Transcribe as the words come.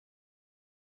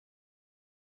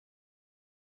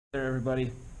There,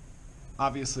 everybody.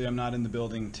 Obviously, I'm not in the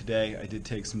building today. I did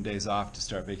take some days off to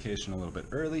start vacation a little bit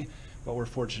early, but we're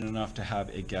fortunate enough to have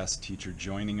a guest teacher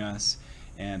joining us.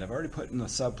 And I've already put in the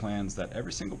sub-plans that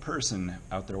every single person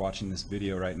out there watching this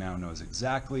video right now knows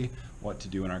exactly what to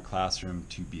do in our classroom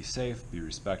to be safe, be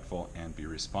respectful, and be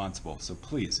responsible. So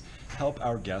please help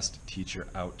our guest teacher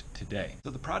out today. So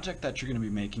the project that you're going to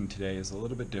be making today is a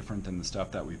little bit different than the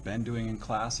stuff that we've been doing in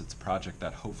class. It's a project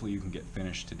that hopefully you can get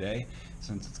finished today.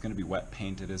 Since it's going to be wet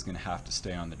paint, it is going to have to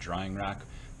stay on the drying rack.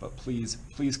 But please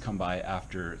come by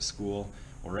after school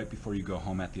or right before you go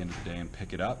home at the end of the day and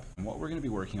pick it up. And what we're going to be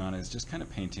working on is just kind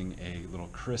of painting a little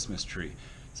Christmas tree.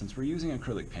 Since we're using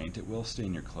acrylic paint, it will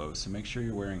stain your clothes, so make sure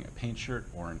you're wearing a paint shirt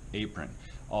or an apron.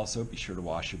 Also, be sure to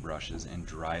wash your brushes and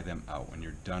dry them out when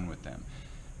you're done with them.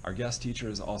 Our guest teacher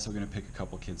is also going to pick a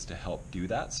couple kids to help do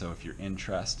that, so if you're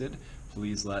interested,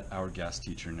 please let our guest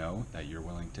teacher know that you're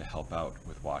willing to help out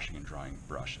with washing and drying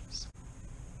brushes.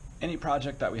 Any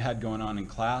project that we had going on in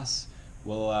class,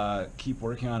 we'll keep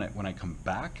working on it when I come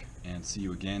back and see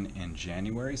you again in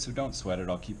January, so don't sweat it.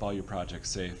 I'll keep all your projects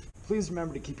safe. Please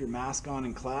remember to keep your mask on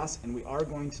in class, and we are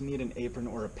going to need an apron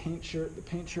or a paint shirt. The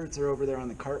paint shirts are over there on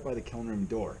the cart by the kiln room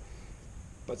door.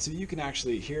 But so you can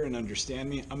actually hear and understand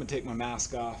me, I'm going to take my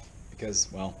mask off because,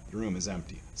 well, the room is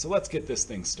empty. So let's get this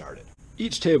thing started.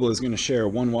 Each table is going to share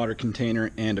one water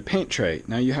container and a paint tray.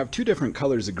 Now you have two different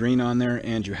colors of green on there,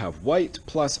 and you have white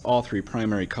plus all three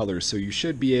primary colors, so you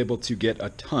should be able to get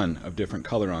a ton of different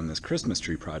color on this Christmas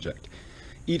tree project.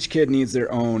 Each kid needs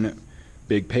their own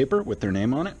big paper with their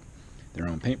name on it, their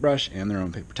own paintbrush, and their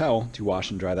own paper towel to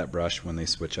wash and dry that brush when they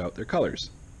switch out their colors.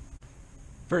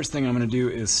 First thing I'm going to do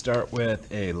is start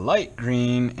with a light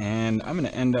green, and I'm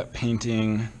going to end up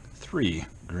painting 3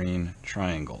 green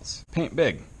triangles. Paint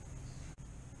big.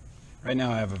 Right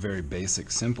now I have a very basic,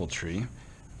 simple tree,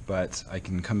 but I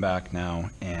can come back now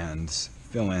and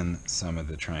fill in some of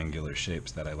the triangular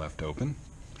shapes that I left open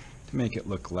to make it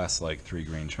look less like 3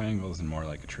 green triangles and more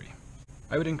like a tree.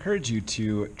 I would encourage you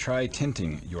to try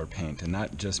tinting your paint, and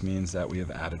that just means that we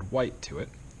have added white to it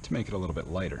to make it a little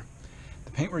bit lighter.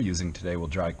 The paint we're using today will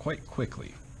dry quite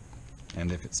quickly,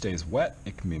 and if it stays wet,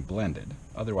 it can be blended.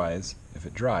 Otherwise, if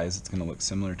it dries, it's going to look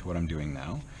similar to what I'm doing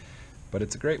now. But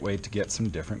it's a great way to get some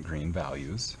different green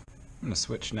values. I'm going to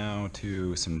switch now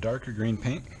to some darker green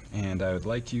paint, and I would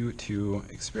like you to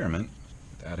experiment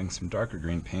with adding some darker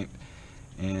green paint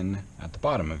in at the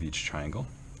bottom of each triangle,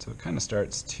 so it kind of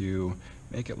starts to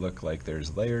make it look like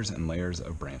there's layers and layers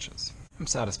of branches. I'm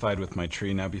satisfied with my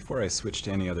tree. Now before I switch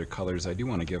to any other colors, I do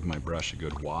want to give my brush a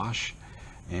good wash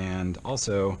and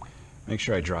also make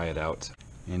sure I dry it out.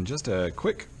 And just a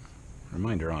quick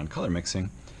reminder on color mixing: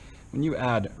 when you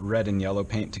add red and yellow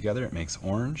paint together, it makes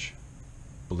orange.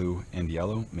 Blue and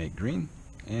yellow make green,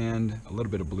 and a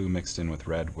little bit of blue mixed in with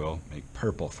red will make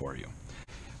purple for you.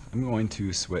 I'm going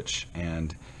to switch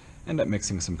and end up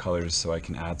mixing some colors so I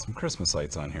can add some Christmas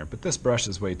lights on here, but this brush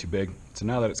is way too big, so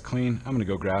now that it's clean, I'm going to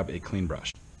go grab a clean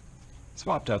brush.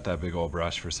 Swapped out that big old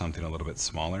brush for something a little bit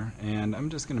smaller, and I'm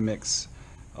just going to mix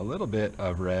a little bit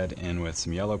of red in with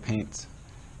some yellow paint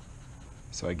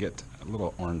so I get a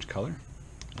little orange color.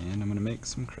 And I'm going to make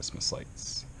some Christmas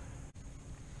lights.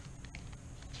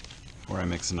 Before I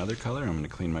mix another color, I'm going to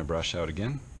clean my brush out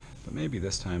again, but maybe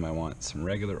this time I want some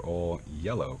regular old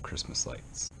yellow Christmas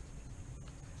lights.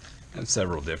 I have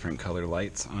several different color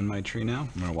lights on my tree now.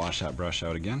 I'm going to wash that brush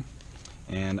out again,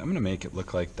 and I'm going to make it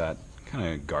look like that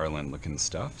kind of garland looking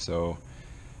stuff. So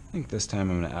I think this time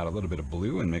I'm going to add a little bit of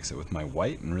blue and mix it with my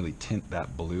white and really tint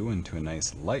that blue into a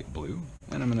nice light blue.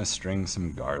 And I'm going to string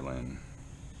some garland.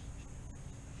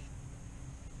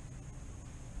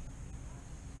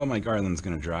 While my garland's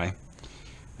going to dry,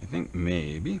 I think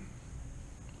maybe I'm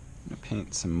going to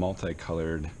paint some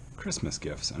multicolored Christmas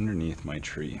gifts underneath my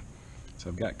tree. So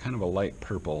I've got kind of a light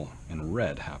purple and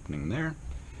red happening there.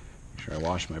 Make sure I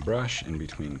wash my brush in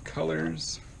between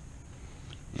colors.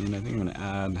 And I think I'm going to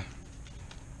add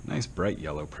a nice bright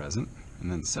yellow present,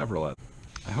 and then several others.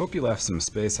 I hope you left some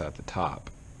space at the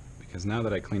top, because now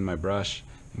that I cleaned my brush,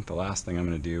 I think the last thing I'm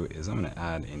going to do is I'm going to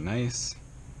add a nice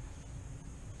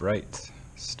bright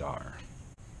star.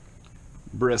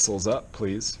 Bristles up,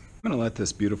 please. I'm going to let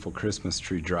this beautiful Christmas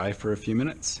tree dry for a few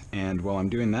minutes, and while I'm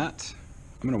doing that,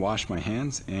 I'm going to wash my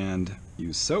hands and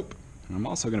use soap. And I'm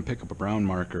also going to pick up a brown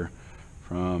marker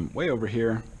from way over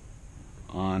here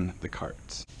on the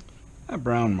cart. That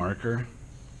brown marker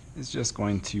is just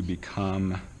going to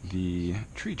become the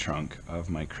tree trunk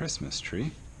of my Christmas tree.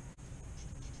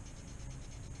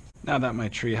 Now that my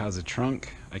tree has a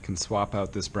trunk, I can swap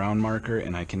out this brown marker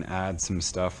and I can add some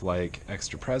stuff like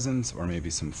extra presents or maybe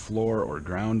some floor or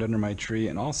ground under my tree,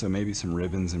 and also maybe some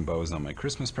ribbons and bows on my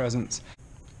Christmas presents.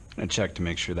 I'm gonna check to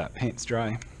make sure that paint's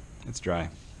dry. It's dry.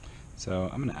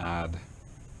 So I'm gonna add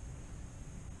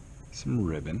some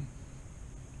ribbon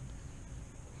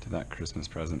to that Christmas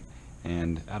present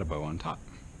and add a bow on top.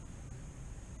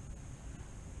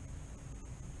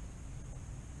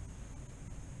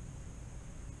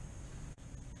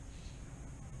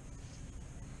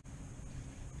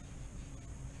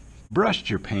 Brushed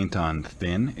your paint on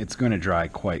thin, it's going to dry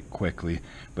quite quickly,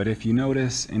 but if you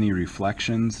notice any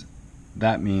reflections,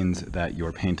 that means that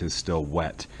your paint is still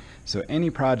wet. So any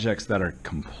projects that are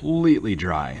completely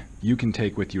dry, you can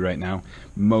take with you right now.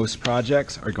 Most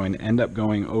projects are going to end up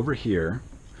going over here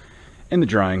in the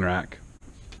drying rack.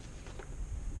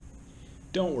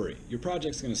 Don't worry, your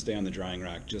project's going to stay on the drying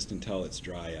rack just until it's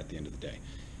dry at the end of the day.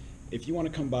 If you want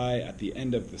to come by at the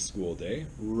end of the school day,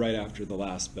 right after the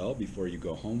last bell before you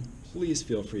go home, please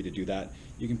feel free to do that.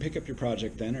 You can pick up your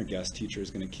project then. Our guest teacher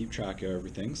is going to keep track of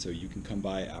everything, so you can come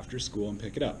by after school and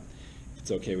pick it up. If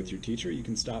it's okay with your teacher, you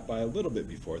can stop by a little bit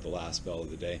before the last bell of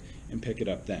the day and pick it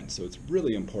up then. So it's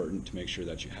really important to make sure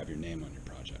that you have your name on your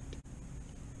project.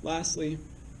 Lastly,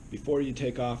 before you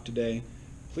take off today,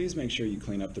 please make sure you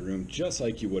clean up the room just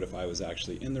like you would if I was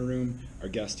actually in the room. Our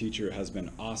guest teacher has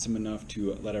been awesome enough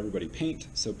to let everybody paint,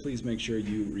 so please make sure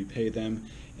you repay them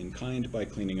in kind by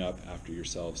cleaning up after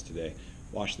yourselves today.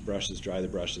 Wash the brushes, dry the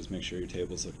brushes, make sure your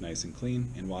tables look nice and clean,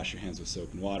 and wash your hands with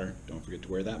soap and water. Don't forget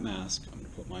to wear that mask. I'm going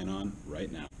to put mine on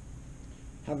right now.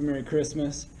 Have a Merry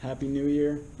Christmas, Happy New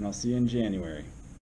Year, and I'll see you in January.